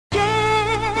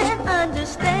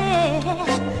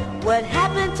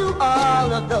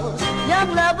all of those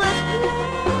young lovers play.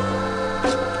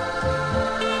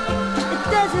 It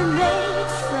doesn't make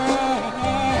sense.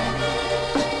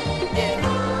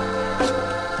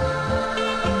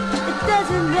 It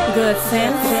doesn't make good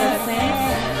sense.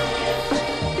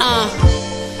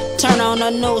 Turn on the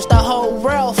news, the whole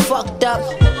world fucked up.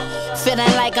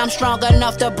 Feeling like I'm strong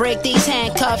enough to break these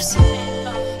handcuffs.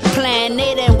 Plan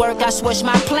it didn't work, I switched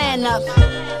my plan up.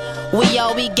 We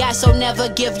all we got, so never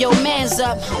give your mans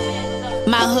up.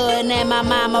 My hood and my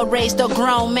mama raised a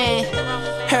grown man.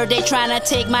 Heard they tryna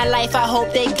take my life, I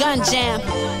hope they gun jam.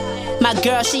 My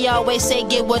girl, she always say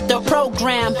get with the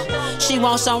program. She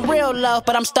wants some real love,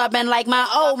 but I'm stubborn like my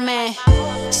old man.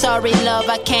 Sorry love,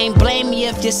 I can't blame you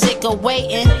if you're sick of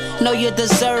waiting. Know you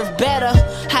deserve better,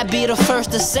 I'd be the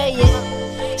first to say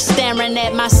it. Staring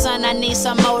at my son, I need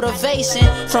some motivation.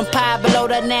 From Pablo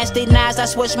to Nasty Nas, I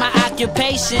switched my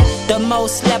occupation. The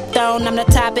most slept on, I'm the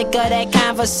topic of that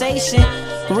conversation.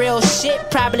 Real shit,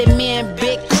 probably me and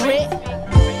Big Crit.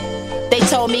 They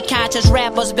told me conscious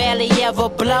rappers barely ever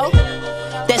blow.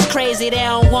 That's crazy, they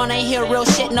don't wanna hear real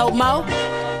shit no more.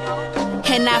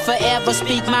 And I forever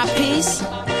speak my peace.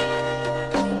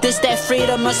 This that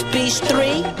freedom of speech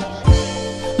 3.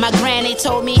 My granny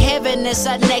told me heaven is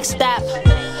her next stop.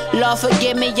 Lord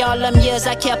forgive me all them years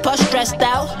I kept her stressed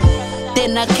out.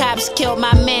 Then the cops killed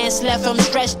my mans, left him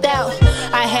stretched out.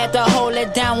 I had to hold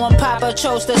it down when Papa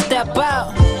chose to step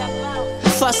out.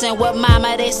 Fussing with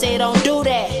mama, they say don't do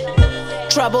that.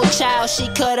 Troubled child, she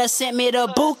coulda sent me to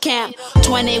boot camp.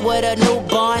 20 with a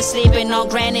newborn, sleeping on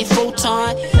granny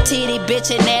futon. TD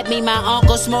bitching at me, my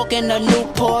uncle smoking a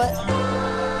Newport.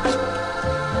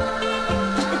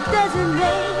 It doesn't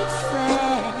make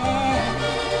sense.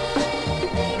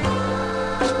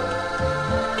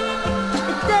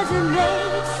 It doesn't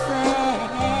make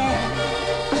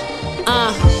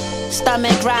sense.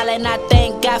 Stomach growling, I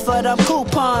thank God for them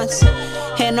coupons.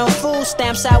 And on food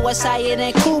stamps, I was higher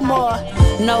than Kumar.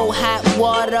 No hot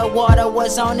water, water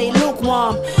was only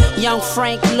lukewarm. Young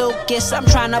Frank Lucas, I'm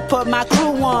tryna put my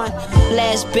crew on.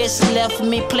 Last bitch left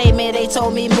me, play me, they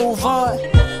told me move on.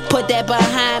 Put that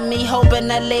behind me, hoping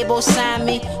the label sign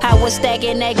me. I was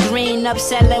stacking that green up,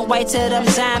 selling white to them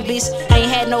zombies. Ain't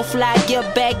had no fly gear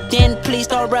back then, please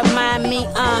don't remind me.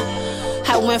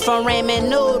 I went from ramen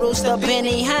noodles to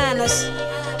Benihana's.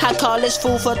 I call this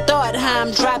food for thought, how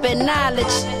I'm dropping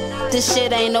knowledge. This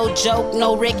shit ain't no joke,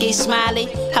 no Ricky Smiley.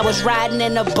 I was riding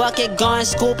in a bucket, going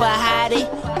scoop a hottie.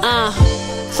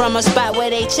 From a spot where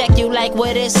they check you like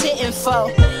what it's hitting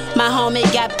for. My homie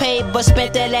got paid but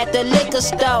spent it at the liquor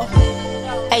store.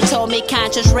 They told me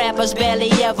conscious rappers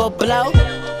barely ever blow.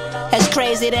 That's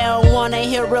crazy, they don't wanna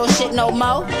hear real shit no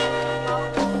more.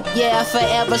 Yeah, I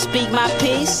forever speak my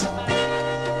peace.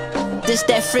 This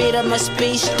that freedom of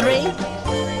speech 3.